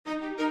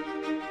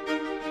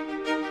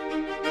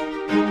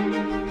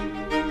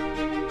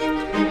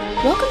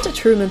Welcome to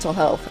True Mental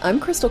Health. I'm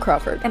Crystal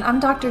Crawford. And I'm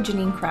Dr.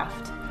 Janine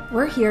Kraft.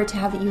 We're here to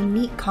have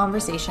unique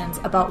conversations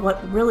about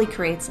what really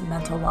creates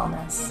mental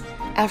wellness.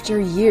 After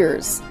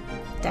years,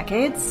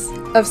 decades,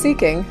 of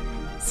seeking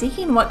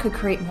what could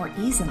create more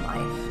ease in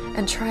life,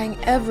 and trying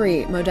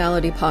every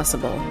modality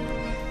possible,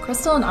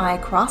 Crystal and I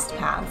crossed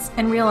paths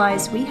and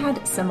realized we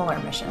had similar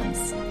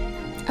missions.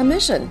 A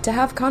mission to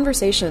have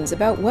conversations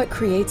about what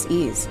creates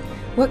ease,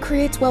 what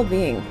creates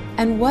well-being,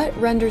 and what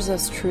renders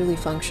us truly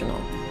functional.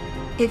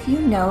 If you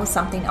know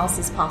something else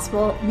is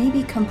possible,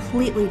 maybe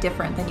completely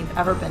different than you've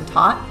ever been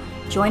taught,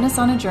 join us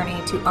on a journey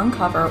to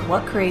uncover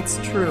what creates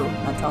true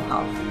mental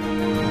health.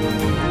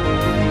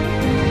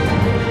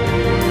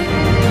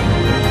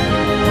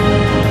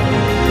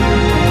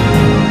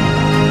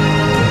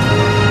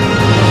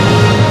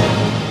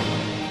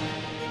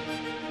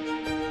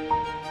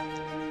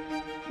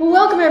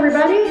 Welcome,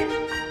 everybody.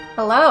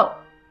 Hello.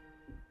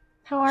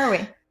 How are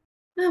we?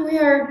 We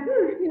are,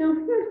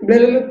 blah,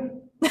 blah, blah.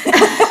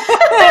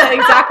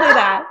 Exactly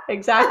that.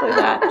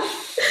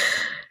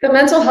 The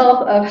mental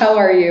health of how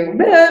are you?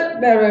 Yeah,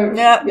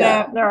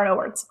 there are no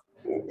words.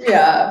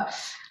 Yeah.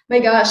 My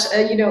gosh,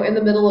 in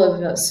the middle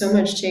of so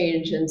much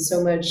change and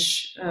so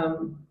much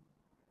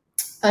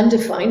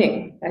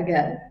undefining, I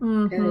get.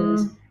 Mm-hmm.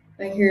 And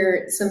I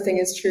hear something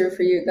is true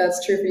for you.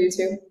 That's true for you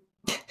too?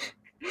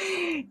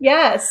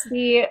 Yes,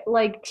 the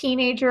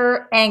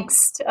teenager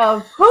angst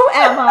of who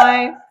am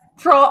I?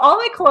 Throw all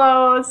my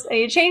clothes,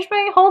 I changed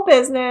my whole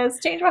business,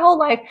 changed my whole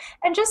life,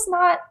 and just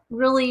not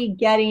really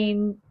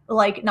getting,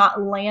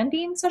 not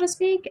landing, so to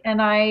speak.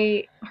 And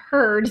I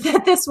heard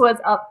that this was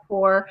up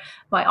for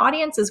my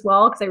audience as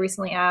well, because I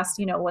recently asked,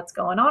 what's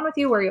going on with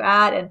you? Where are you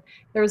at? And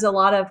there's a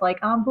lot of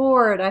I'm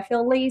bored, I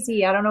feel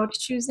lazy, I don't know what to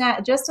choose now.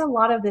 Just a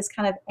lot of this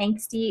kind of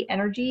angsty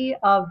energy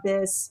of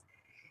this,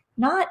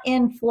 not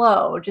in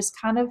flow, just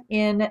kind of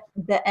in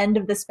the end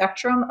of the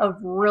spectrum of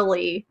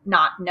really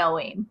not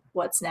knowing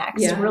what's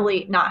next,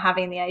 really not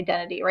having the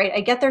identity, right?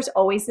 I get there's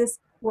always this,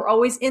 we're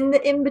always in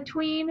the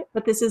in-between,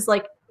 but this is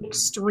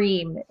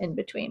extreme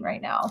in-between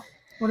right now.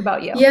 What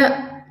about you?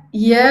 Yeah.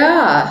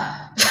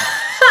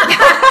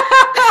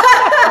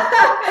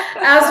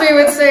 As we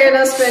would say in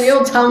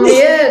Espanol,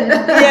 también.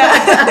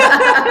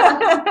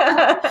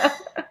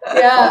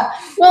 Yeah.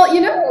 Well,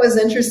 what was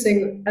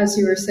interesting as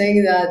you were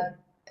saying that,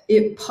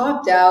 it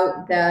popped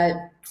out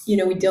that,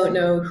 we don't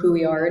know who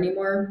we are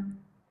anymore.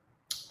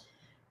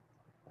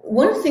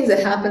 One of the things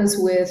that happens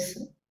with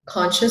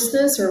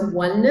consciousness or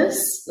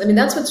oneness,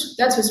 that's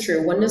what's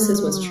true. Oneness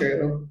is what's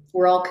true.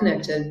 We're all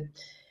connected.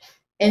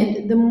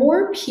 And the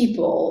more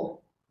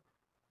people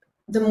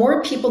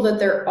that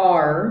there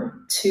are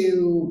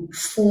to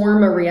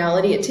form a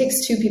reality, it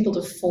takes two people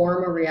to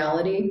form a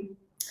reality,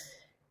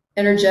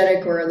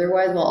 energetic or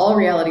otherwise. Well, all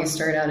realities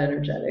start out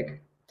energetic.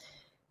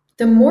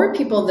 The more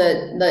people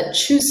that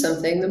choose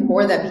something, the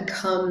more that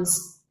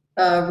becomes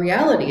a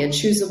reality, a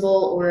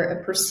choosable or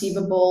a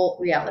perceivable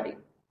reality.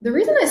 The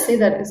reason I say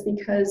that is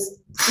because,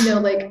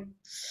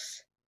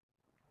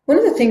 one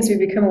of the things we've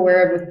become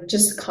aware of with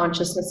just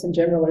consciousness in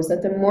general is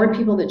that the more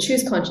people that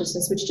choose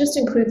consciousness, which just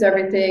includes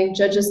everything,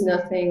 judges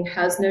nothing,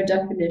 has no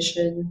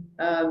definition,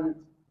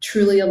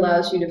 truly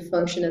allows you to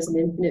function as an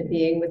infinite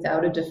being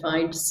without a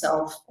defined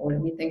self or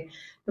anything,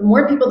 the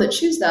more people that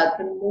choose that,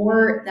 the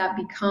more that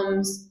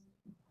becomes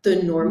the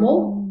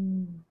normal.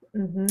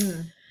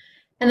 Mm-hmm.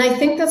 And I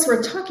think that's what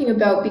we're talking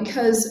about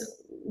because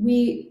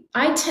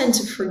I tend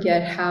to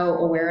forget how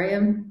aware I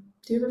am.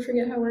 Do you ever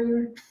forget how aware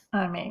you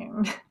are?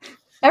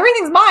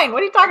 Everything's mine.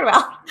 What are you talking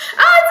about? It's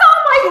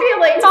all my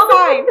feelings. It's all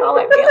mine. All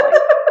my feelings.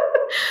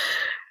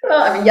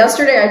 Well,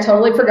 yesterday I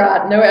totally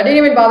forgot. No, I didn't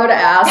even bother to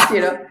ask,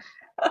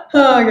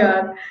 Oh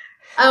God.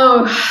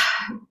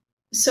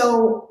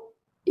 So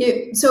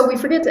we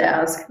forget to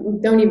ask. We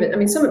don't even,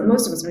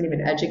 most of us aren't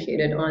even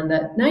educated on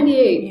that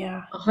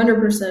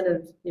 100%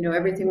 of,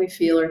 everything we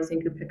feel or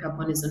think or pick up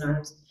on is in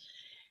ours.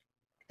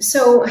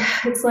 So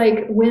it's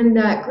when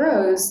that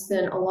grows,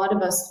 then a lot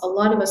of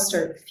us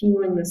start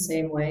feeling the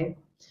same way.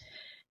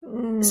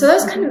 Mm-hmm. So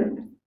that's kind of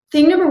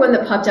thing number one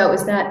that popped out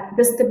was that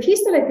the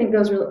piece that I think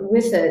goes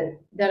with it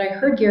that I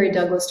heard Gary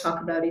Douglas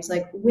talk about. He's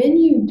when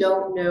you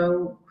don't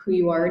know who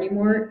you are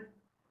anymore,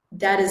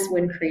 that is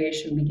when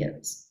creation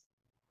begins.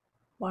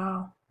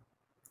 Wow.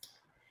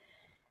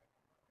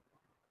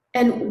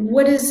 And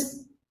what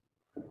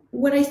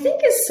I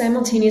think is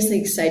simultaneously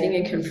exciting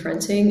and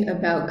confronting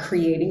about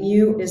creating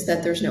you is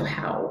that there's no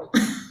how.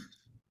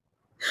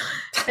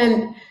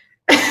 And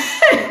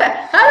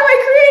how do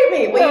I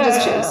create me? Well, you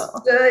just choose.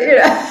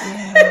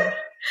 Yeah.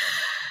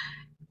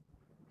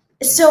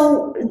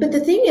 So, but the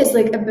thing is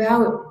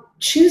about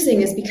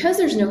choosing is because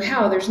there's no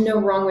how, there's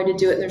no wrong way to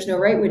do it, and there's no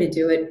right way to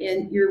do it,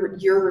 and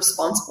you're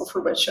responsible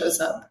for what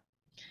shows up.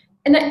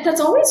 And that's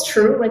always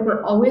true.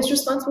 We're always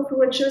responsible for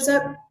what shows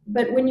up.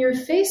 But when you're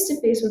face to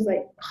face with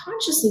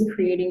consciously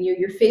creating you,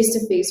 you're face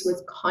to face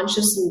with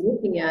consciously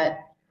looking at,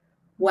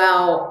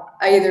 wow,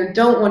 I either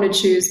don't want to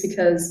choose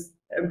because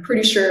I'm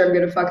pretty sure I'm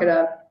going to fuck it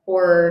up,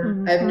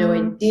 or I have no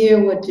idea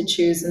what to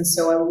choose, and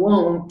so I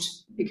won't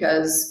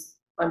because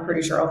I'm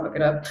pretty sure I'll fuck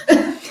it up.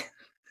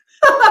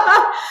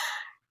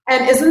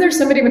 And isn't there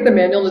somebody with a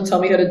manual to tell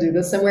me how to do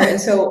this somewhere? And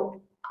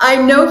so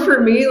I know for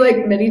me,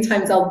 like many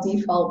times I'll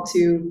default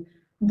to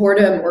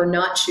boredom or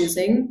not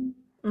choosing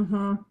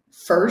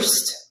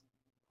first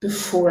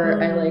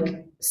before I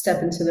like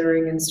step into the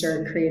ring and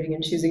start creating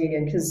and choosing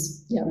again.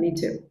 Cause yeah, me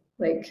too.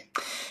 Like,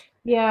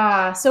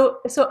 yeah. So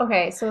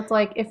okay. So it's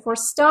like, if we're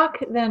stuck,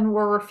 then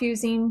we're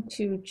refusing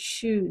to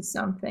choose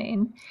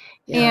something.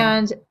 yeah.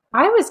 And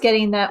I was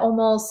getting that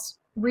almost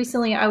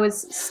recently. I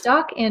was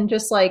stuck in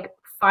just like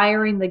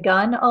firing the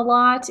gun a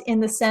lot, in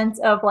the sense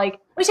of like,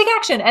 we take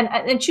action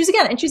and choose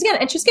again and choose again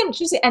and choose again and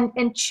choose again,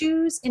 and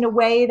choose in a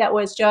way that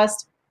was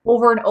just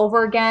over and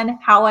over again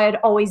how I had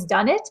always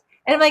done it.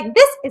 And I'm like,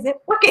 this isn't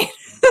working.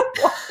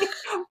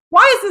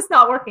 Why is this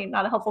not working?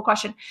 Not a helpful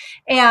question.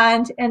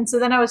 And so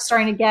then I was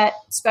starting to get,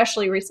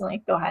 especially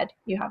recently, go ahead.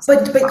 You have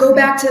something. But go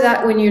back to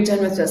that when you're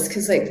done with this.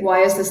 Cause like,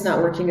 why is this not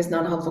working is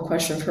not a helpful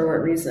question. For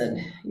what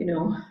reason, you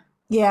know?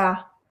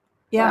 Yeah.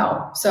 Yeah.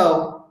 Wow.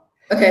 So,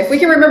 okay, if we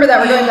can remember that,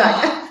 we're going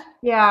back.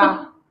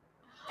 Yeah.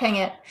 Hang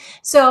it.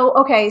 So,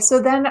 okay.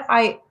 So then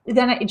I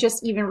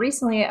just, even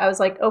recently, I was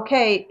like,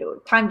 okay,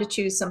 time to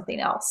choose something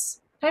else.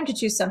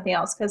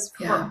 Because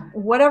for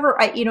whatever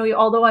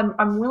although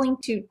I'm willing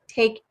to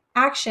take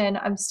action,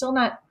 I'm still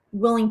not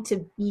willing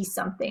to be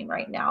something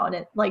right now. And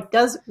it like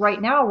does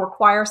right now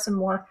require some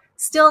more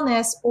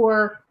stillness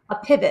or a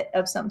pivot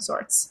of some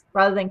sorts,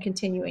 rather than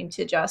continuing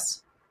to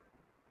just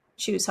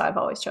choose how I've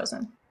always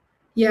chosen.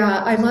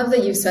 Yeah, I love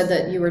that you said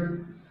that you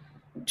were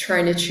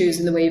trying to choose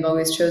in the way you've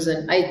always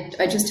chosen.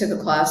 I just took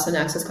a class, an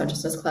Access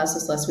Consciousness class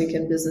this last week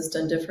in Business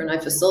Done Different. I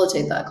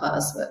facilitate that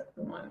class, but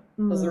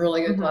it was a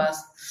really good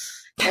class.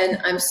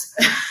 And I'm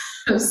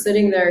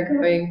sitting there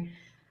going,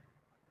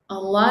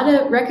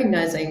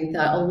 recognizing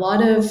that a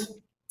lot of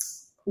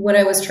what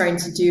I was trying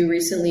to do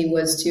recently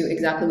was to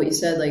exactly what you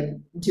said, like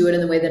do it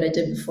in the way that I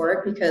did before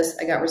it, because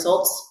I got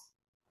results.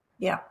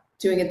 Yeah.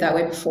 Doing it that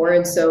way before.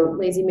 And so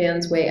lazy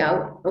man's way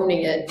out,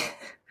 owning it,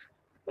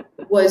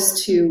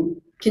 was to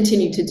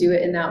continue to do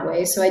it in that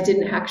way. So I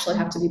didn't actually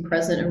have to be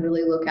present and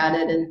really look at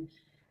it. And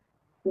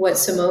what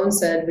Simone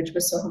said, which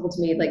was so helpful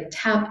to me, like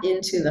tap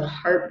into the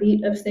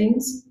heartbeat of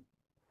things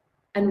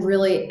and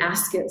really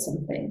ask it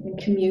something and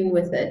commune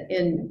with it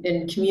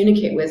and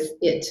communicate with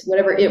it,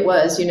 whatever it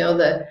was,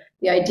 the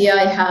idea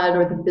I had,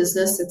 or the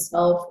business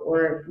itself,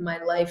 or my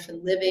life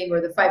and living,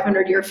 or the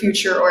 500-year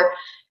future, or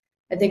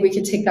I think we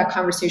could take that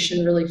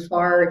conversation really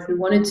far if we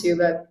wanted to,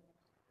 but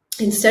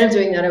instead of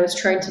doing that, I was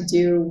trying to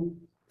do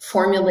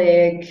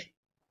formulaic,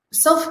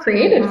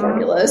 self-created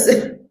formulas,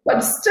 but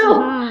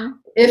still,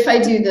 if I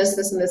do this,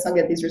 this, and this, I'll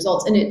get these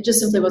results. And it just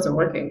simply wasn't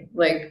working.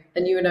 Like,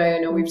 and you and I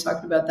know we've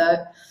talked about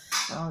that.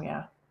 Oh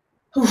yeah.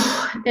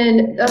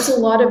 And that's a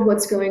lot of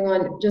what's going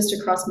on just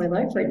across my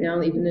life right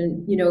now, even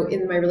in,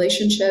 in my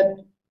relationship,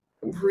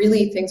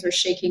 really things are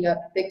shaking up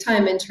big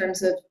time in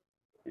terms of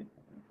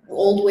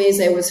old ways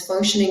I was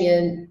functioning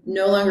in,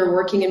 no longer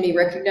working in me,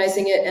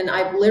 recognizing it. And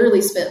I've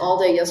literally spent all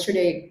day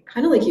yesterday,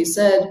 kind of like you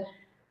said,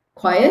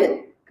 quiet,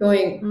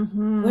 going,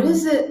 what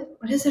is it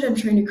I'm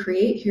trying to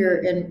create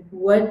here? And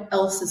what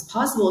else is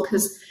possible?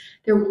 Because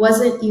there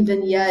wasn't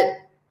even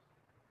yet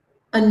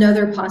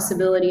another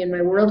possibility in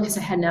my world, because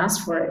I hadn't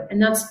asked for it.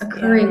 And that's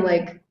occurring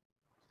like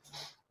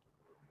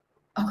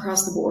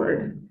across the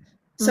board.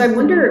 So I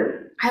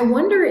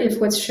wonder if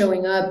what's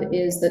showing up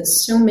is that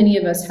so many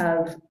of us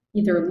have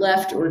either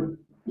left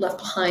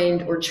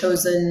behind or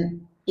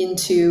chosen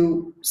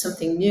into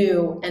something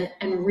new,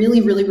 and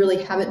really, really,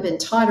 really haven't been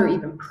taught or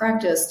even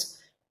practiced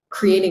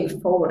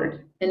creating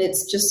forward. And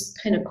it's just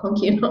kind of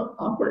clunky and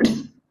awkward.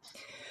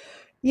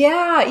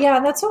 Yeah. Yeah.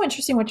 And that's so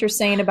interesting what you're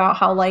saying about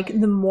how like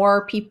the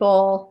more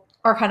people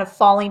are kind of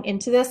falling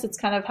into this, it's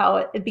kind of how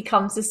it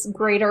becomes this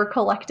greater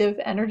collective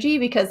energy,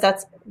 because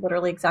that's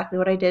literally exactly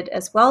what I did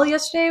as well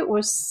yesterday,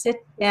 was sit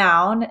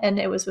down, and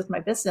it was with my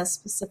business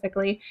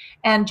specifically,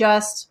 and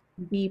just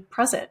be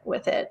present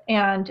with it.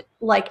 And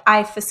like,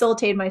 I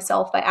facilitated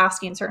myself by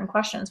asking certain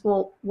questions.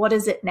 Well, what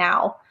is it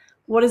now?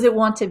 What does it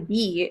want to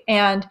be?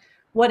 And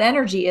what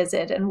energy is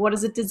it? And what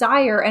does it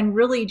desire? And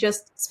really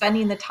just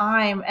spending the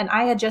time. And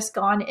I had just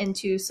gone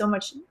into so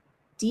much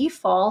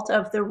default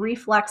of the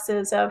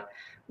reflexes of,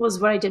 was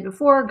what I did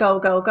before, go,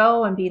 go,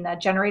 go, and being that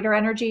generator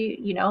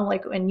energy,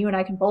 like when you and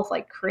I can both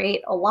like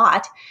create a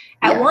lot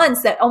at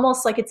once, that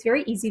almost like it's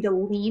very easy to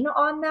lean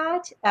on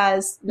that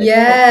as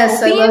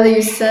yes, I love that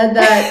you said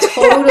that.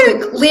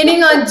 Totally.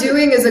 Leaning on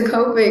doing is a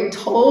coping.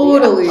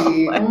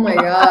 Totally. Oh my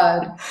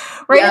God.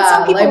 Right. And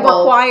some people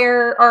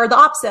require, or the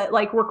opposite,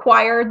 like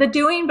require the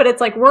doing, but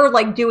it's like, we're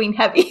like doing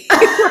heavy.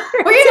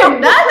 That's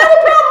not a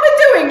problem with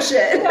doing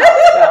shit.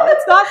 No,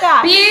 it's not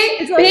that.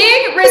 Being,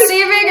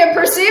 receiving, and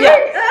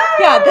perceiving.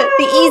 Yeah,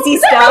 the easy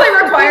stuff.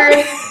 Really required.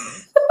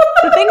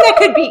 The thing that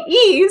could be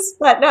ease,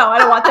 but no, I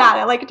don't want that.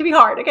 I like it to be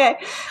hard. Okay.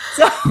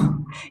 So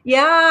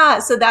Yeah.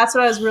 So that's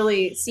what I was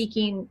really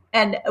seeking.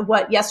 And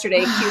what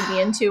yesterday cued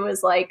me into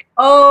is like,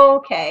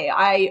 okay,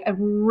 I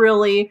am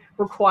really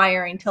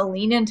requiring to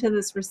lean into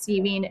this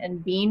receiving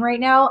and being right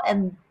now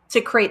and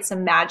to create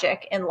some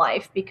magic in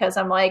life, because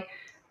I'm like,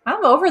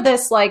 I'm over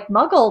this like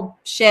muggle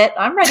shit.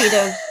 I'm ready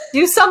to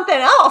do something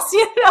else,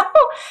 you know?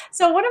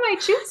 So what am I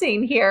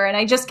choosing here? And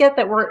I just get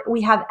that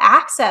we have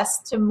access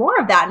to more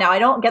of that now. I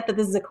don't get that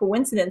this is a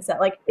coincidence that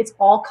like it's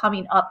all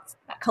coming up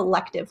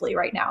collectively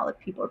right now, that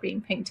people are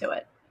being pinged to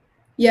it.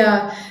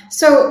 Yeah.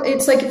 So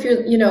it's like if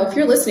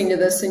you're listening to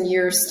this and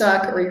you're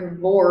stuck or you're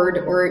bored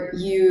or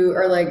you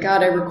are like,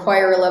 God, I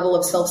require a level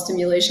of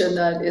self-stimulation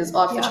that is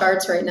off the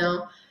charts right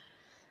now.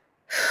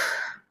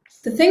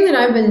 The thing that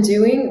I've been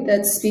doing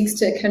that speaks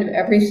to kind of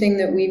everything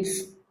that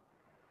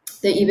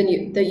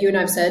you and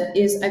I've said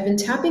is I've been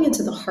tapping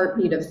into the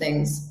heartbeat of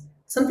things.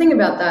 Something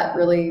about that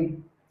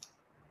really,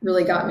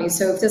 really got me.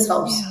 So if this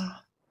helps,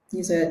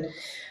 use it.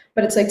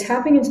 But it's like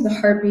tapping into the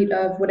heartbeat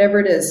of whatever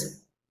it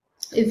is.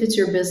 If it's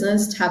your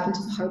business, tap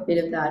into the heartbeat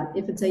of that.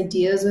 If it's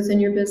ideas within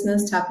your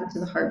business, tap into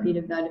the heartbeat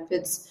of that. If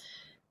it's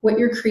what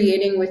you're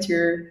creating with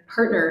your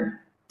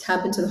partner,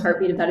 tap into the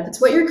heartbeat of that. If it's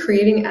what you're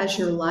creating as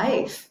your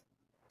life,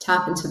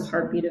 tap into the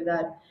heartbeat of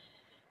that.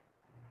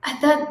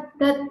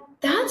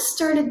 That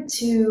started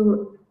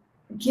to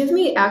give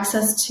me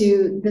access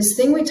to this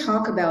thing we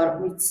talk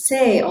about, we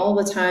say all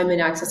the time in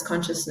Access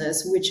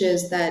Consciousness, which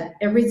is that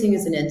everything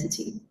is an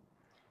entity.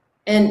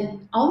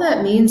 And all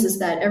that means is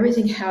that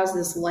everything has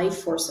this life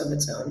force of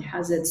its own,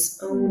 has its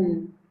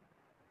own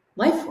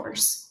life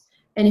force.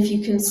 And if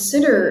you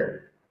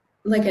consider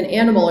like an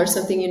animal or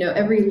something,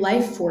 every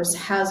life force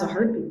has a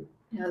heartbeat.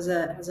 Has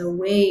a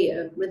way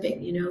of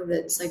living,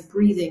 that's like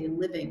breathing and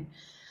living.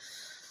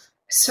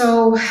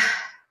 So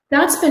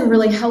that's been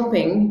really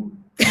helping.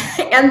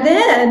 And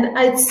then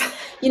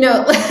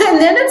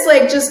it's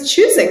like just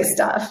choosing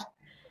stuff.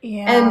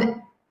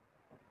 Yeah.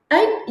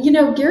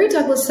 And Gary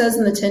Douglas says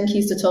in the 10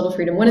 Keys to Total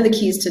Freedom, one of the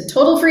keys to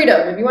total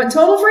freedom, if you want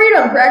total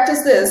freedom,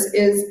 practice this,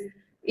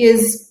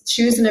 is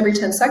choose in every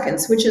 10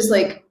 seconds, which is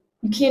like,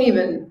 you can't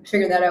even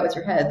figure that out with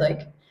your head.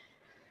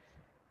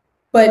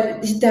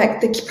 But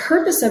the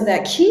purpose of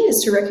that key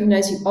is to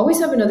recognize you always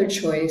have another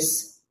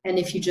choice. And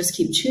if you just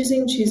keep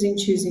choosing,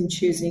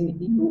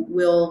 you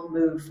will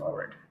move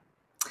forward.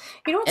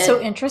 You know what's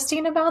so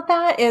interesting about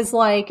that is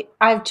like,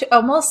 I've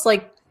almost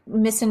like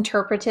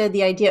misinterpreted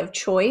the idea of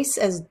choice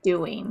as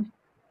doing.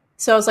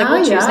 So I was like,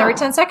 choose every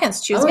 10 seconds,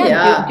 choose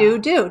again, do.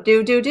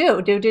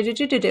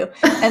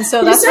 And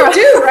so that's what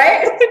do,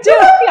 right?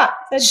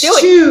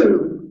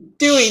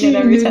 Doing in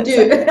every 10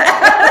 seconds.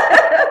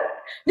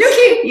 New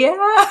key.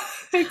 Yeah,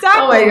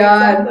 exactly. Oh my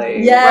God.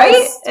 Exactly. Yes,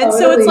 right? And totally.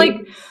 so it's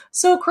like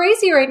so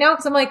crazy right now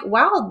because I'm like,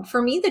 wow,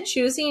 for me, the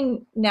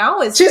choosing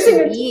now is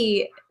to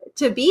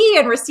be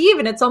and receive.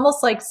 And it's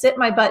almost like sit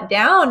my butt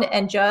down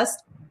and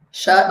just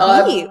shut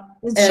up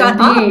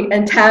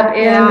and tap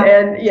in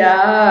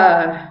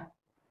and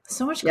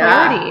so much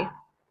clarity.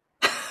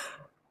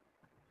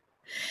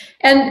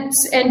 And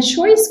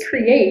choice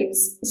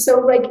creates, so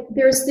like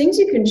there's things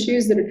you can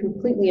choose that are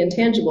completely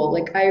intangible.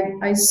 Like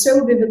I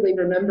so vividly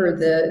remember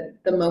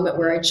the moment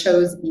where I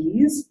chose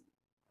ease.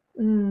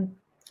 And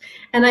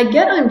I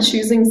get I'm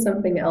choosing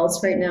something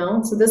else right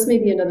now. So this may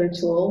be another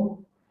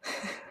tool.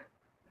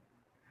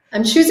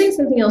 I'm choosing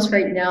something else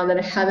right now that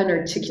I haven't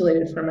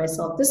articulated for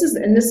myself. This is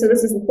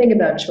the thing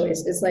about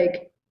choice. It's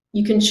like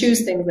you can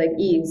choose things like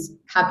ease,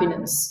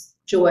 happiness,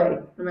 joy,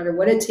 no matter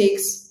what it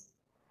takes.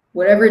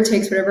 Whatever it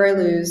takes, whatever I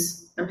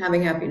lose, I'm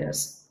having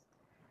happiness.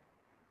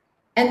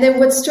 And then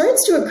what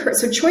starts to occur,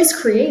 so choice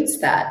creates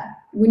that.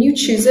 When you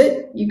choose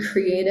it, you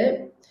create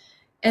it.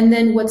 And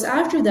then what's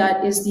after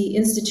that is the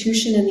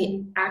institution and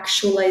the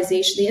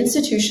actualization, the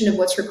institution of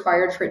what's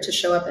required for it to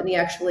show up and the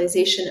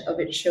actualization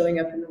of it showing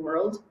up in the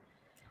world.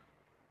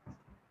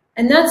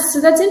 And that's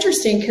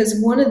interesting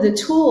because one of the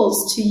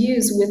tools to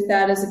use with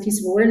that as a piece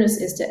of awareness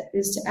is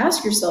to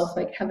ask yourself,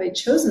 like, have I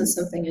chosen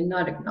something and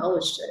not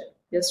acknowledged it?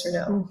 Yes or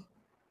no?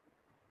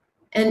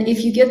 And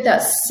if you get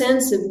that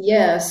sense of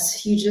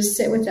yes, you just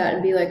sit with that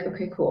and be like,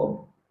 okay,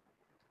 cool.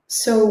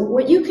 So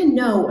what you can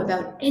know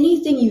about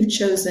anything you've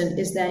chosen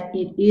is that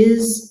it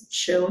is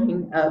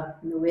showing up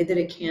in the way that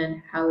it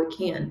can, how it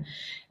can.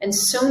 And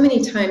so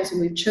many times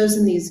when we've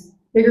chosen these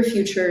bigger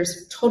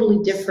futures,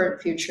 totally different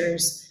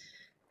futures,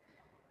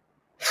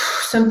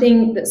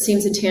 something that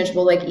seems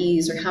intangible like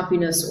ease or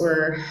happiness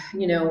or,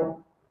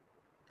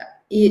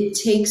 it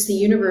takes the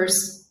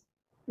universe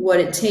what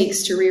it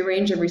takes to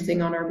rearrange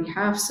everything on our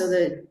behalf so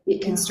that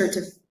it can start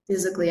to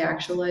physically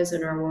actualize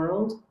in our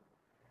world.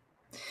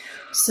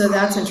 So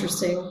that's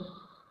interesting.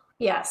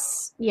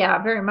 Yes. Yeah,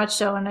 very much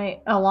so. And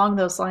along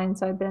those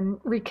lines, I've been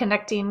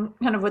reconnecting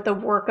kind of with the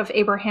work of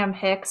Abraham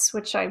Hicks,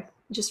 which I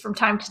just from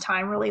time to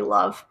time really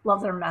love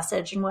their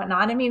message and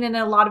whatnot. I mean, and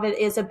a lot of it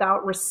is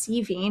about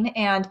receiving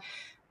and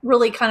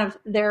really kind of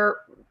their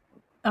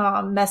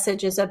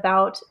message is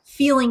about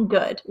feeling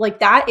good. Like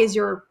that is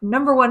your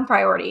number one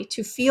priority,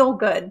 to feel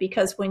good,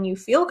 because when you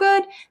feel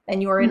good, then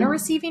you are in a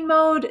receiving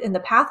mode, in the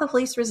path of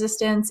least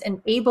resistance,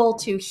 and able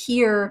to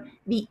hear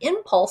the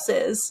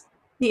impulses,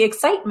 the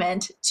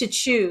excitement to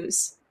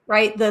choose,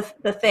 right? The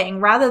thing,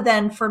 rather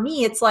than, for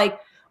me, it's like,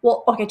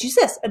 well, okay, do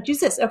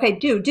this. Okay,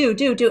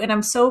 do. And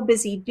I'm so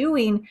busy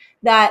doing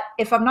that.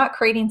 If I'm not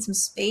creating some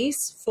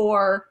space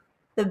for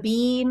the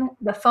being,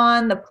 the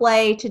fun, the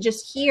play, to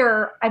just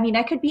hear, I mean,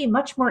 I could be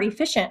much more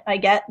efficient, I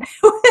get,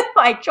 with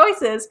my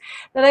choices,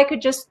 that I could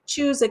just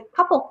choose a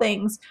couple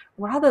things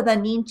rather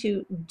than need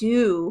to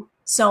do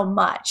so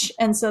much.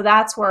 And so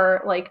that's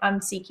where, like,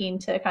 I'm seeking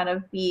to kind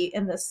of be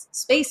in this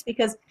space,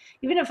 because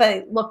even if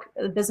I look,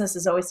 the business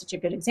is always such a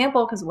good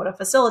example, because what a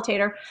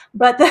facilitator,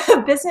 but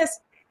the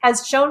business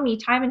has shown me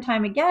time and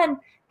time again,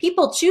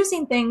 people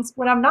choosing things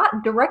when I'm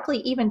not directly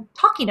even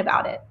talking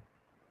about it.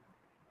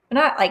 I'm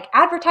not like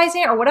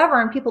advertising it or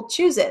whatever, and people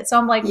choose it. So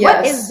I'm like,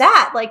 what is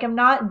that? Like, I'm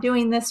not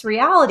doing this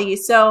reality.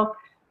 So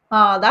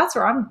that's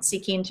where I'm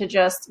seeking to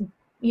just,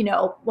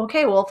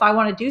 okay, well, if I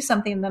want to do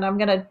something, then I'm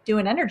going to do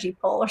an energy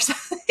pull or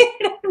something,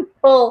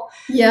 pull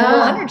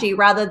energy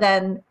rather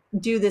than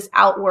do this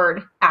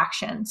outward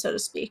action, so to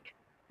speak.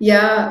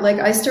 Yeah. Like,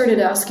 I started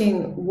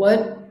asking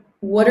what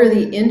are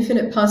the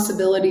infinite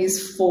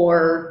possibilities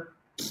for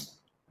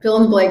fill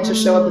in the blank to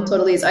show up with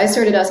Total Ease. I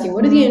started asking,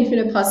 what are the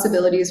infinite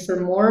possibilities for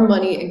more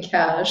money and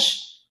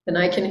cash than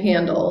I can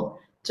handle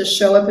to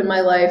show up in my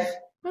life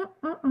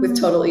with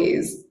Total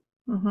Ease?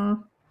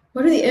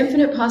 What are the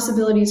infinite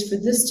possibilities for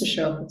this to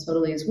show up with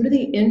Total Ease? What are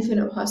the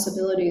infinite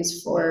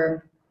possibilities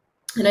for,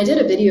 and I did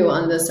a video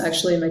on this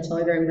actually in my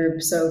Telegram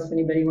group, so if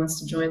anybody wants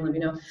to join, let me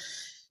know.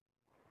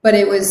 But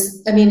it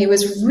was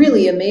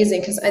really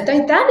amazing, because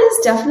that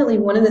is definitely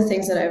one of the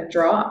things that I've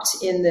dropped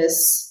in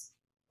this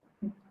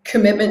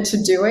commitment to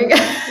doing.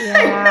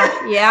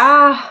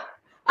 Yeah.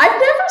 I've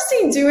never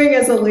seen doing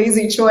as a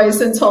lazy choice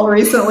until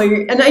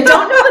recently. And I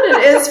don't know that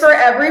it is for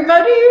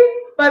everybody,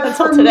 but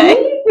until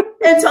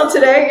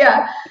today,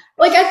 yeah.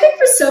 Like, I think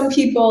for some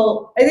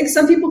people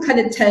kind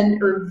of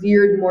tend or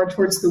veered more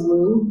towards the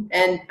woo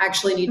and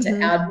actually need to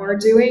add more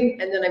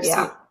doing. And then I've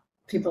seen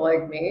people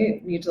like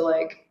me need to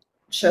like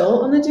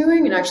chill on the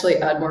doing and actually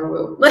add more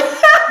woo.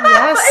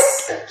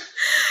 Yes.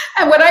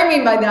 And what I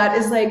mean by that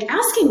is like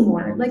asking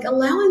more, like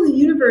allowing the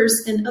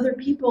universe and other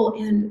people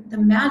and the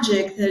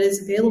magic that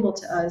is available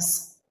to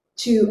us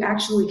to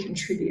actually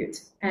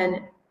contribute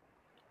and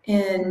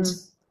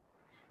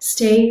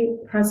stay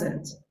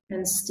present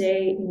and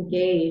stay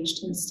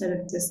engaged instead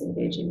of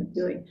disengaging with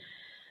doing.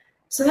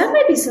 So that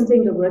might be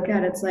something to look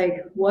at. It's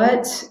like,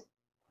 what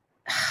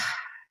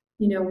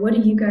do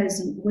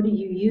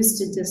you use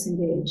to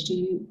disengage? Do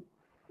you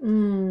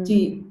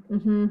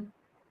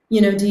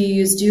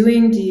use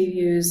doing? Do you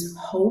use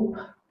hope?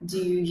 Do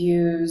you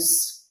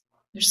use,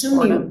 there's so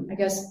many, I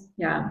guess,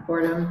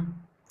 boredom.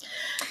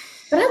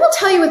 But I will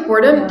tell you with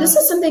boredom, this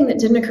is something that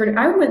didn't occur to me.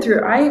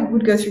 I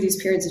would go through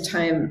these periods of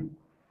time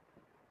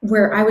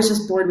where I was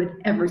just bored with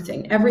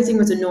everything. Everything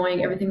was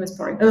annoying. Everything was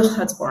boring. Ugh,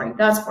 that's boring.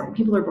 That's boring.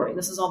 People are boring.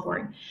 This is all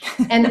boring.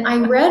 And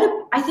I read,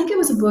 I think it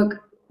was a book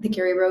that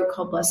Gary wrote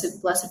called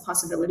Blessed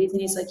Possibilities.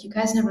 And he's like, you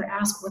guys never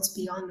ask what's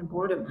beyond the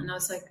boredom. And I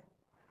was like,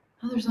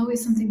 oh, there's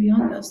always something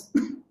beyond this.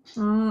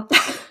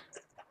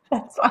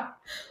 That's fine.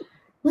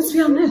 What's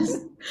beyond this?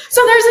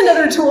 So there's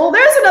another tool.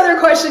 There's another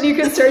question you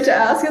can start to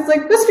ask. It's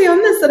like, what's beyond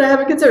this that I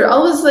haven't considered?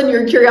 All of a sudden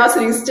your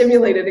curiosity is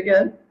stimulated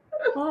again.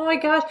 Oh my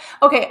gosh.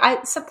 Okay.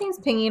 Something's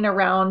pinging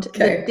around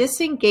the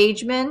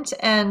disengagement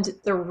and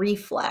the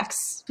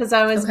reflex. Because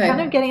I was kind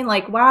of getting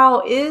like,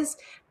 wow, is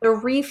the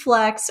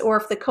reflex, or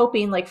if the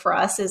coping, like for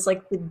us, is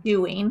like the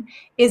doing,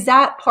 is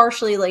that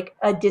partially like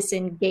a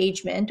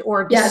disengagement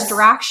or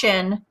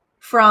distraction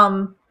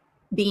from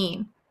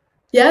being?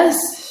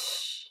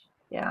 Yes.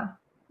 Yeah.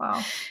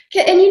 Wow.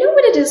 And you know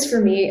what it is for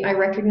me? I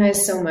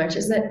recognize so much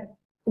is that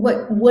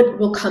what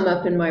will come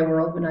up in my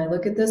world when I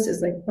look at this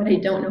is like, but I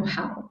don't know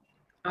how.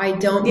 I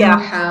don't know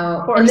how.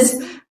 Of course.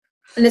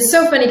 And it's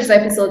so funny because I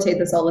facilitate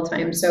this all the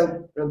time.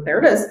 So there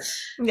it is.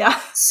 Yeah.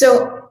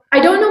 So I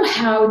don't know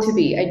how to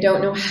be. I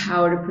don't know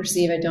how to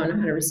perceive. I don't know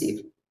how to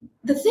receive.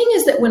 The thing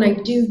is that when I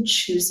do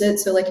choose it,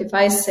 so like if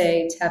I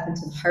say tap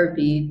into the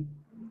heartbeat,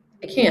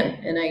 I can,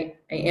 and I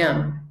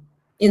am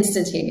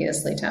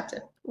instantaneously tapped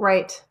in.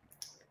 Right.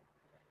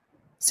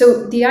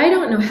 So the I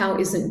don't know how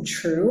isn't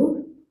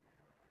true.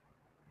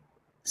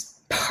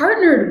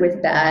 Partnered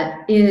with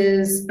that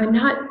is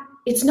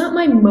it's not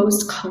my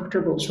most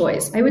comfortable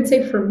choice. I would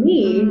say for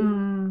me,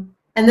 and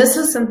this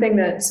is something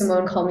that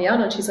Simone called me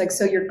out on. She's like,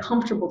 so you're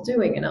comfortable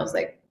doing? And I was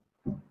like,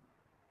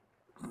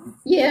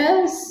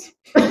 yes.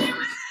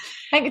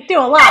 I could do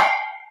a lot.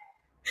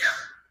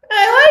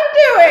 I like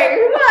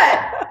doing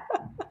what?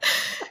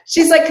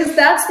 She's like, because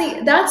that's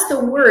the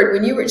word.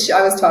 When I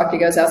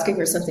was asking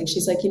her something.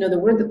 She's like, the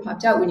word that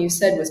popped out when you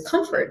said was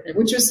comfort,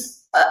 which was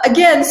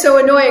again so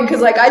annoying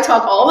because like I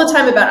talk all the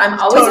time about I'm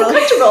always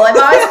uncomfortable. I'm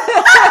always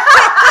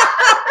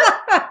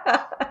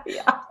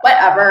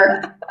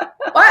whatever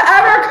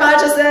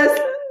consciousness.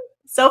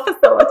 So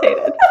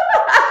facilitated.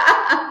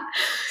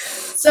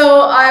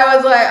 So I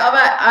was like,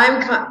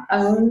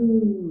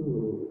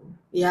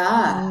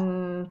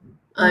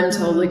 I'm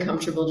totally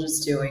comfortable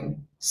just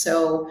doing.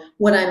 So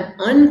what I'm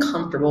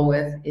uncomfortable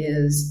with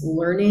is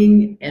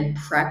learning and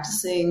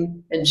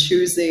practicing and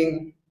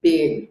choosing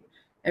being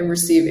and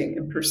receiving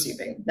and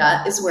perceiving.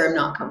 That is where I'm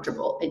not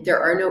comfortable. There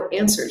are no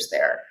answers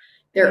there.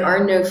 There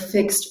are no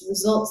fixed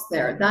results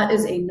there. That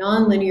is a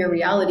non-linear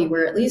reality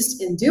where, at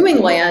least in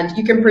doing land,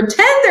 you can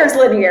pretend there's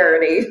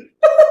linearity.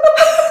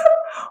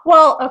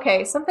 Well,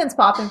 okay, something's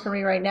popping for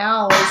me right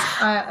now is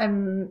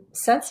I'm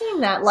sensing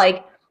that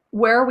like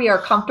where we are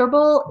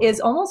comfortable is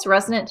almost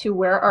resonant to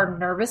where our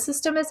nervous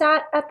system is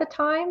at the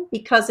time,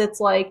 because it's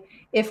like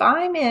if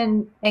I'm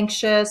in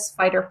anxious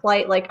fight or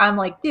flight, like I'm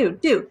like, do,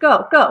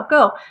 go, go,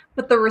 go.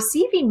 But the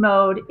receiving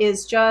mode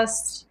is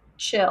just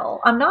chill.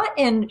 I'm not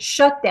in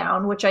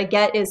shutdown, which I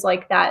get is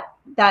like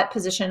that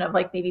position of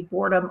like maybe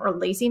boredom or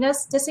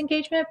laziness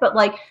disengagement. But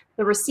like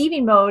the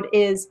receiving mode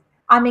is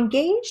I'm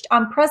engaged,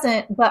 I'm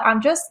present, but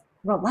I'm just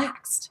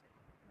relaxed.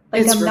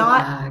 Like It's I'm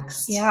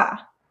relaxed. not, yeah,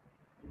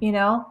 you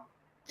know?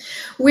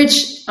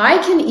 Which I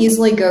can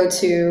easily go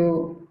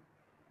to,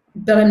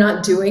 but I'm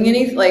not doing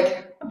anything.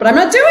 But I'm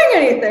not doing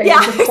anything.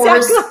 Yeah, of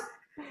course,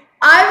 exactly.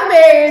 I've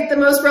made the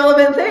most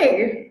relevant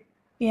thing.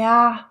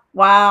 Yeah.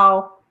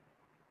 Wow.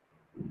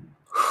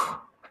 Oh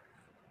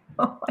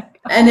my God.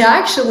 And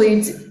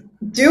actually,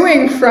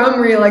 doing from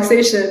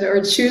relaxation,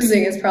 or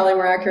choosing is probably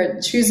more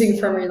accurate. Choosing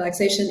from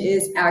relaxation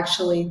is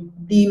actually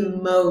the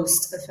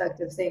most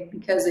effective thing,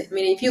 because I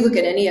mean, if you look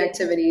at any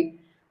activity,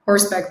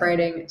 horseback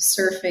riding,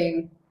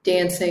 surfing,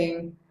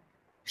 dancing,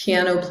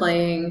 piano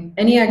playing,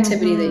 any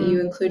activity that you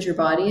include your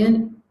body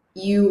in,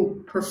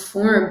 you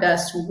perform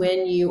best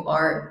when you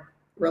are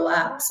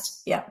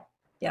relaxed. Yeah.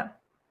 Yeah.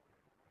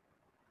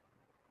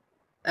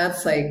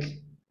 That's like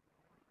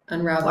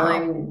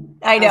unraveling.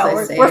 Wow. I know. as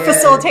I say We're it.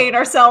 facilitating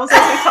ourselves as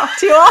we talk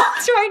to you all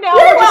right now.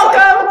 You're We're just like,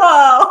 welcome.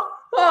 whoa.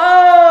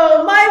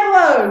 Oh, mind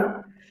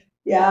blown.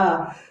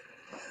 Yeah.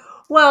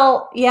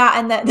 Well, yeah,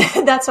 and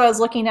that's what I was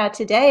looking at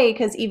today,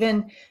 because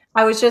even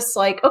I was just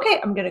like,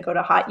 okay, I'm going to go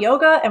to hot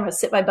yoga. I'm going to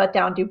sit my butt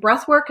down, do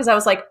breath work, because I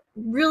was like,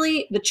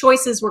 really, the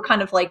choices were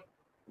kind of like,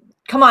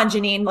 come on,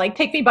 Janine, like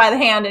take me by the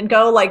hand and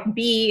go like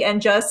be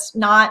and just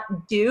not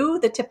do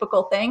the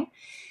typical thing.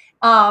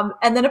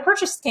 And then a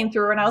purchase came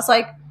through and I was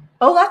like,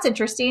 oh, that's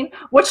interesting.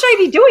 What should I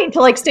be doing to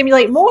like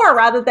stimulate more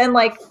rather than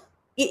like,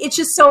 it's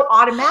just so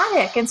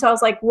automatic. And so I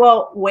was like,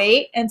 well,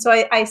 wait. And so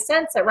I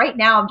sense that right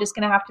now I'm just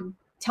going to have to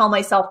tell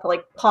myself to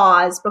like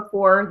pause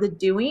before the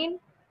doing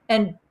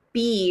and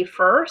be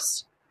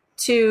first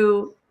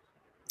to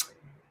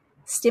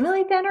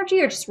stimulate the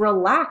energy or just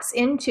relax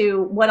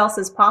into what else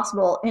is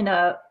possible in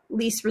a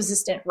least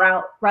resistant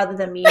route rather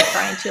than me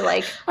trying to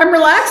like. I'm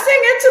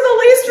relaxing into the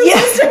least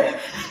resistant.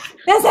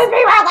 This is me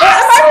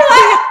relaxed.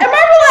 Am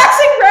I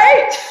relaxing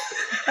right?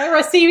 Am I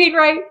receiving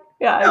right?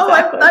 Yeah,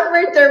 exactly. No, I'm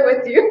right there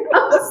with you.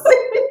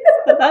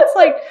 That's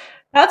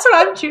what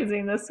I'm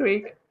choosing this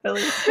week. At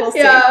least we'll see.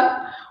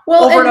 Yeah.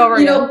 Well, over and over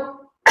again.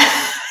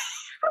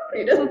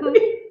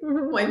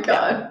 Oh my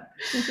God.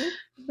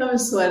 I'm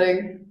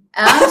sweating.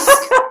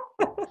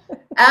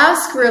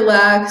 Ask,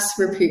 relax,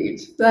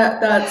 repeat.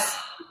 That's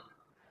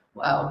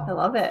wow. I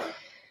love it.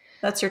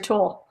 That's your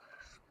tool.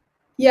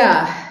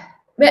 Yeah.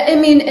 I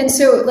mean, and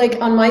so like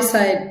on my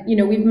side,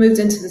 we've moved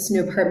into this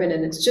new apartment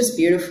and it's just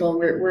beautiful.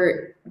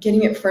 We're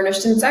getting it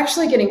furnished, and it's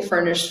actually getting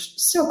furnished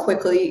so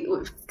quickly.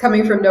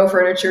 Coming from no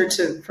furniture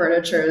to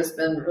furniture has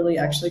been really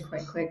actually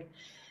quite quick.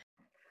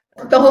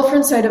 The whole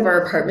front side of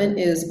our apartment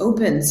is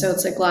open, so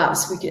it's like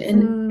glass.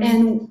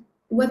 And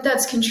what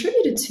that's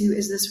contributed to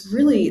is this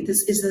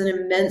is an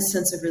immense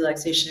sense of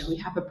relaxation. We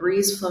have a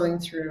breeze flowing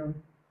through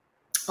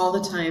all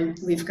the time.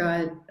 We've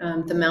got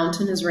the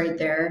mountain is right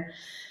there.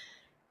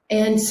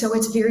 And so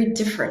it's very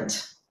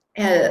different.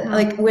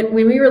 Like when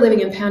we were living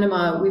in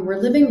Panama, we were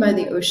living by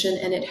the ocean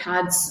and it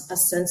had a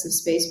sense of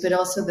space, but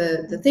also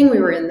the thing we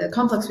were in, the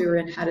complex we were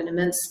in, had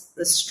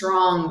the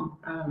strong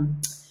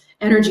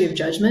energy of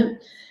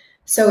judgment.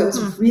 So it was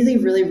really,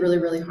 really, really,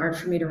 really hard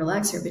for me to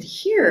relax here. But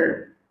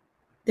here,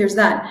 there's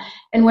that.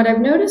 And what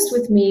I've noticed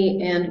with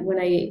me, and when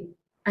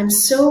I'm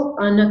so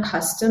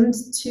unaccustomed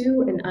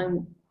to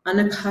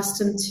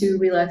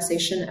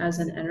relaxation as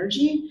an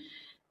energy,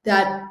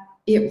 that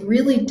it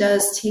really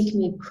does take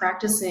me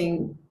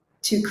practicing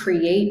to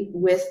create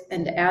with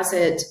and as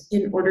it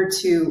in order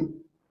to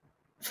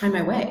find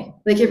my way.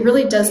 Like it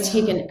really does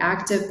take an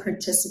active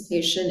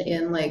participation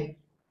in like,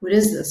 what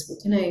is this? What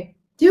can I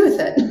do with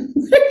it?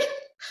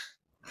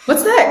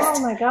 What's next?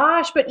 Oh my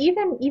gosh. But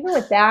even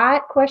with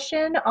that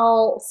question,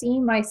 I'll see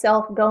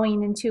myself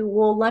going into,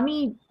 well,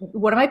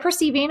 what am I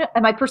perceiving?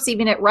 Am I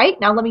perceiving it right?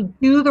 Now let me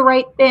do the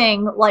right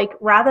thing, like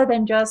rather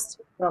than just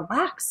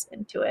relax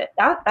into it.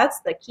 That's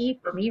the key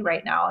for me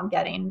right now. I'm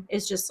getting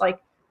is just like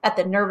at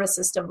the nervous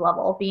system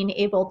level, being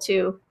able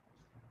to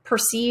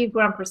perceive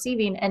what I'm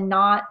perceiving and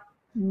not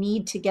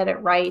need to get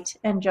it right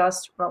and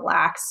just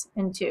relax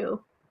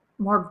into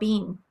more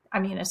being I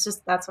mean, it's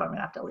just, that's what I'm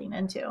gonna have to lean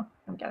into.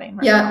 I'm getting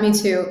right Yeah, now. me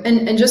too.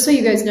 And just so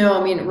you guys know,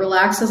 I mean,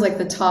 relax is like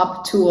the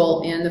top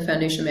tool in the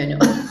foundation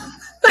manual.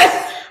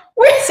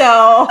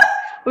 So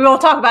we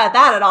won't talk about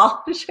that at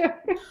all. Sure.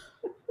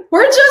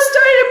 We're just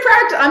starting to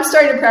practice. I'm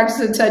starting to practice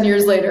it 10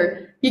 years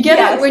later. You get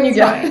it when you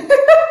get it.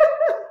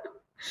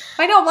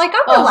 I know, I'm like,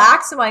 I'm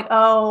relaxed. I'm like,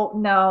 oh,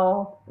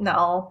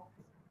 no.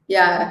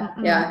 Yeah,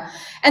 yeah.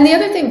 And the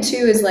other thing too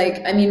is like,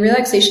 I mean,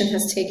 relaxation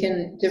has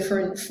taken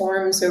different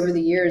forms over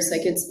the years.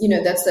 Like it's, you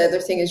know, that's the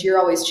other thing is you're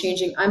always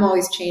changing. I'm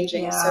always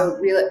changing. Yeah. So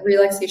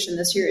relaxation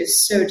this year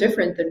is so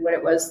different than what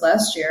it was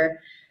last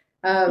year.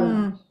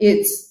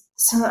 It's,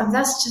 so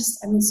that's just,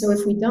 I mean, so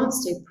if we don't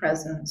stay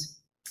present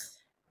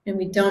and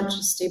we don't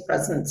just stay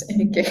present and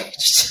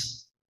engaged.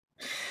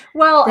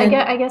 Well,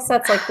 I guess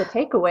that's like the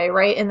takeaway,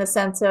 right? In the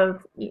sense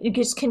of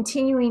just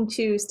continuing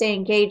to stay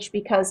engaged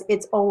because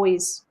it's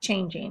always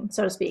changing,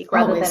 so to speak,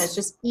 rather than it's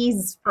just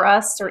ease for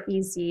us, or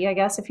easy, I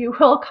guess, if you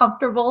will,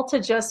 comfortable to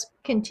just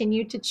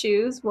continue to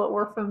choose what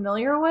we're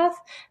familiar with,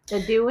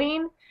 the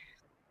doing.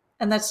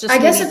 And that's just, I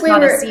guess, if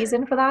not a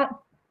season for that.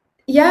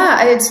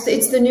 Yeah,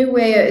 it's the new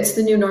way. It's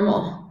the new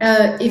normal.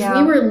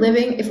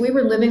 If we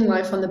were living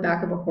life on the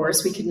back of a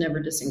horse, we could never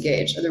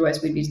disengage.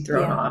 Otherwise, we'd be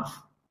thrown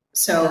off.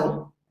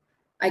 So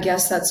I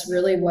guess that's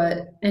really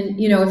what. And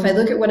you know, if I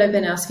look at what I've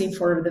been asking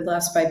for over the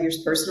last 5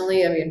 years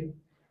personally, I mean,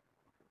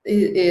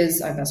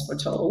 I've asked for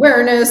total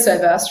awareness.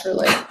 I've asked for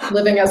like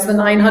living as the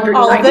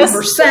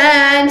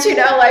 990%. You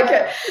know,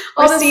 like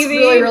all this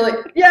really,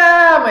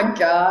 yeah. Oh my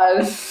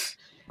God.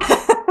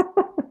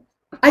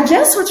 I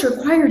guess what's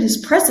required is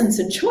presence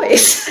and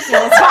choice.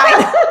 Yeah, it's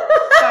fine.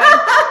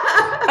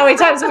 How many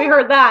times have we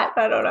heard that?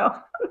 I don't know.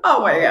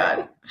 Oh my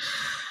God.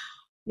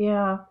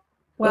 Yeah.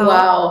 Well,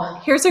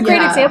 wow. Here's a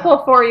great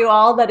example for you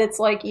all that it's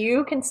like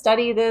you can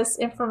study this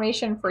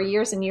information for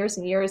years and years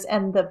and years,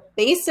 and the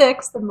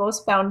basics, the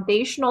most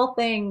foundational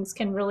things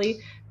can really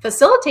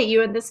facilitate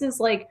you. And this is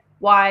like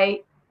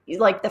why,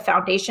 like the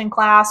foundation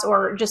class,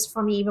 or just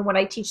for me, even when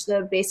I teach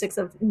the basics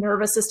of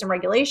nervous system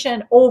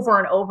regulation over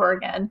and over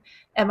again,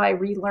 am I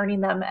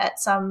relearning them at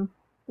some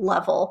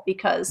level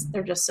because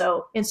they're just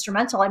so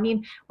instrumental. I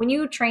mean, when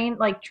you train,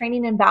 like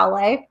training in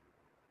ballet,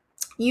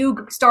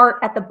 you start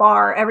at the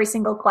bar every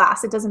single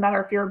class. It doesn't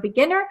matter if you're a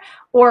beginner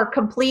or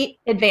complete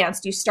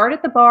advanced. You start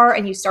at the bar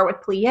and you start with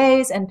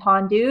pliés and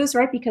tendus,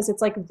 right? Because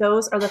it's like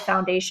those are the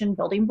foundation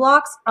building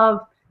blocks of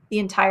the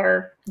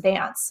entire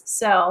dance.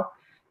 So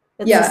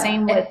it's the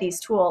same with these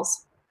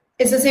tools.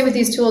 It's the same with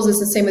these tools. It's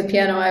the same with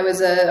piano.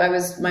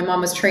 My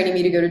mom was training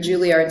me to go to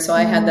Juilliard. So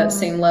I had that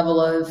same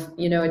level of,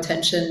 you know,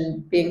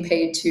 attention being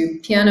paid to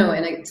piano.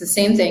 And it's the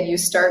same thing. You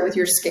start with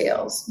your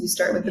scales. You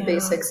start with the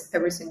basics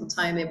every single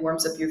time. It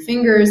warms up your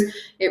fingers.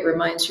 It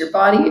reminds your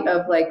body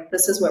of like,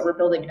 this is what we're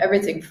building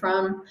everything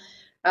from.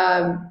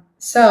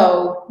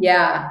 So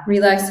yeah,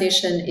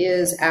 relaxation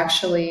is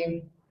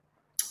actually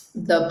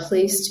the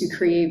place to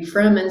create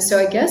from. And so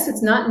I guess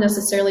it's not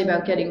necessarily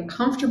about getting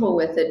comfortable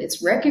with it.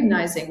 It's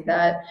recognizing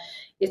that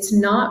it's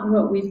not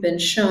what we've been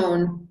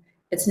shown.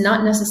 It's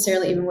not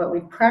necessarily even what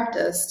we've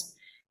practiced.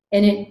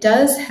 And it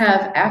does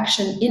have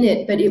action in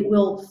it, but it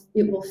will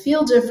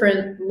feel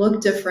different,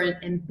 look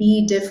different, and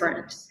be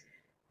different.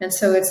 And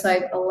so it's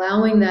like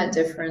allowing that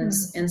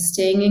difference and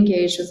staying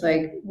engaged with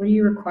like, what do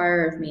you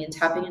require of me? And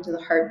tapping into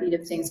the heartbeat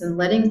of things and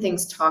letting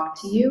things talk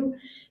to you,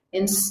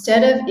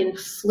 instead of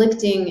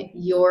inflicting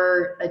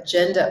your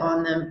agenda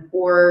on them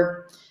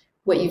or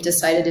what you've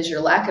decided is your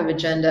lack of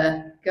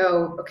agenda.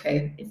 Go,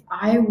 okay, if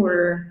I'm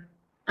willing,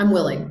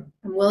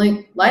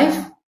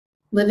 life,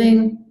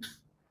 living,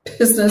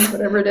 business,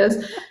 whatever it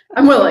is,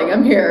 I'm willing,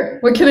 I'm here.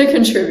 What can I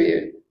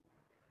contribute?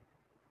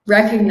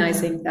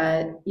 Recognizing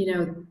that, you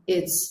know,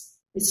 it's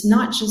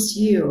not just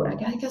you. I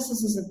guess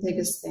this is the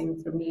biggest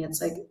thing for me.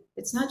 It's like,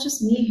 it's not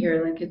just me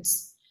here. Like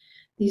it's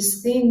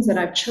these things that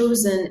I've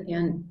chosen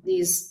and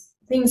these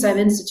things I've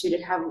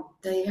instituted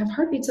they have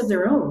heartbeats of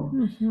their own.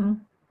 Mm-hmm.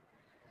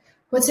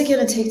 What's it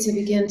going to take to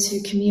begin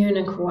to commune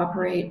and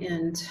cooperate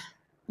and,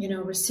 you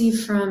know,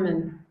 receive from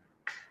and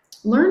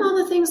learn all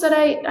the things that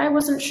I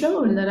wasn't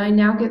shown, that I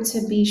now get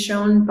to be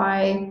shown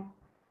by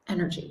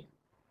energy?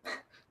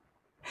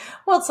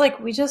 Well, it's like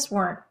we just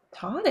weren't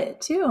taught it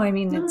too. I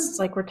mean, it's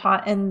like we're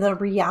taught in the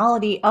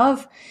reality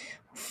of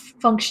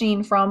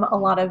functioning from a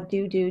lot of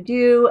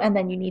do, and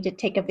then you need to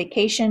take a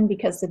vacation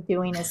because the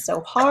doing is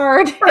so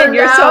hard and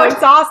you're so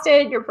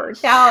exhausted, you're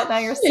burnt out, now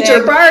you're sick.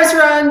 Your bars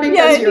run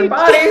because your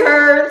body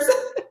hurts.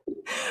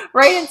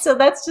 Right. And so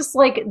that's just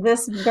like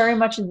this, very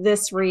much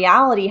this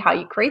reality. How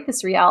you create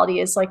this reality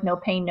is like no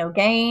pain, no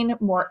gain,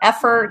 more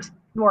effort,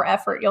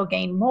 you'll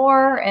gain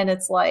more. And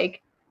it's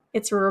like,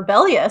 it's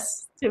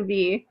rebellious to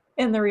be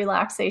in the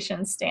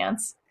relaxation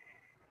stance.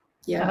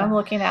 Yeah. And I'm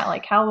looking at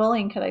like, how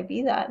willing could I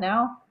be that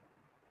now?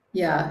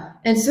 Yeah.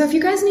 And so if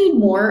you guys need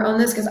more on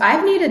this, because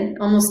I've needed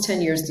almost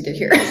 10 years to get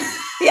here.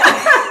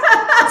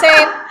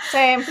 Yeah.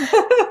 Same.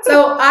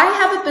 So I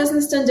have a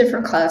Business Done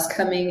Different class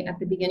coming at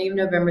the beginning of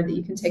November that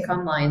you can take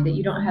online, that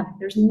you don't have,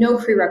 there's no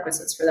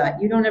prerequisites for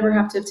that. You don't ever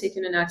have to have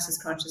taken an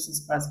Access Consciousness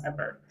class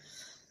ever.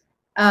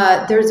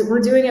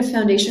 We're doing a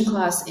foundation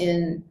class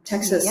in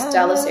Texas, Yes.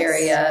 Dallas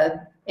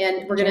area,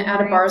 and we're going to add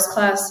a January. bars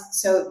class.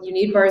 So you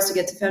need bars to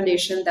get to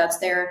foundation. That's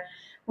there.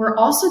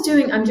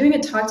 I'm doing a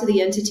talk to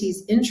the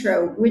entities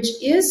intro, which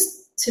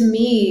is to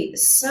me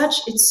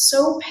it's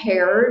so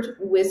paired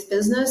with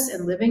business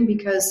and living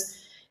because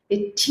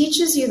it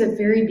teaches you the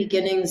very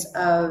beginnings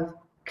of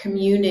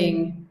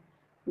communing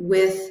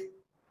with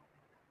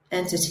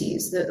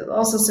entities.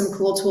 Also some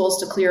cool tools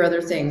to clear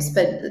other things,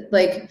 but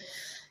like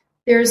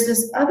there's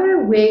this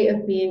other way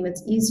of being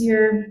that's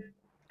easier,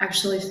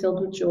 actually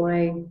filled with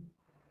joy,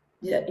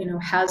 that,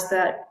 has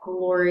that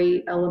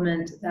glory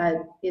element that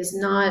is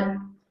not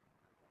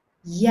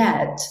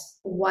yet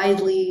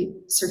widely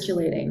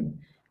circulating,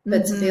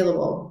 but it's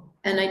available.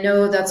 And I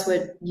know that's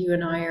what you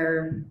and I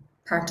are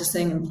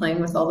practicing and playing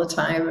with all the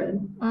time.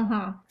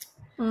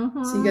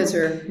 And so you guys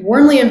are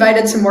warmly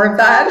invited to more of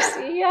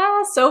that.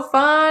 Yeah, so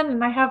fun.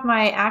 And I have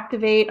my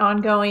Activate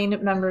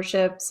ongoing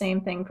membership,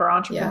 same thing for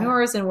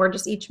entrepreneurs. And we're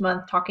just each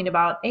month talking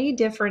about a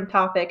different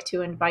topic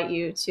to invite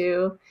you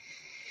to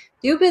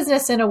do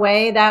business in a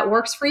way that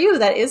works for you,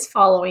 that is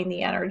following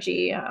the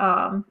energy.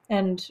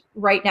 And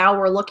right now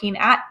we're looking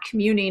at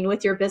communing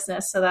with your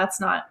business. So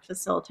that's not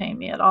facilitating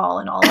me at all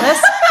in all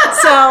this.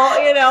 So, how's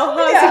it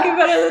get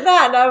better than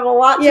that? And I have a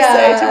lot to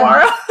say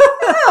tomorrow.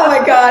 Oh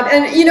my God.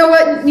 And you know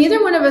what?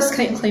 Neither one of us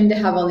claim to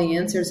have all the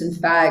answers. In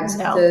fact,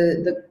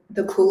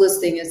 the coolest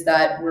thing is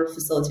that we're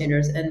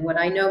facilitators. And what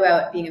I know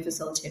about being a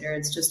facilitator,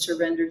 it's just to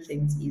render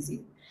things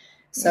easy.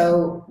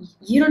 So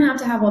you don't have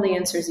to have all the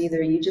answers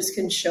either. You just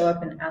can show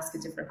up and ask a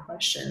different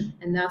question,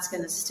 and that's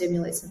going to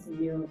stimulate something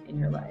new in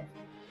your life.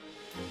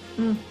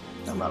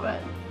 I love it.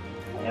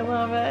 I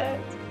love it.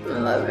 I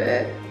love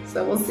it.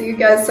 So we'll see you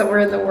guys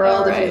somewhere in the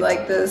world. Right. If you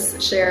like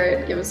this, share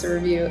it, give us a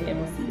review,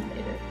 and we'll see you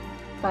later.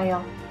 Bye,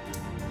 y'all.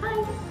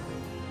 Bye.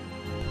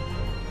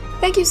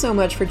 Thank you so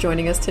much for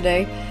joining us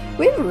today.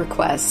 We have a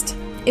request.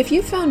 If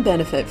you found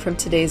benefit from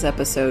today's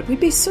episode, we'd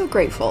be so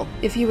grateful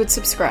if you would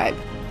subscribe,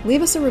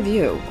 leave us a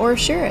review, or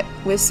share it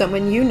with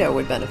someone you know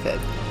would benefit.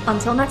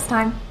 Until next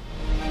time.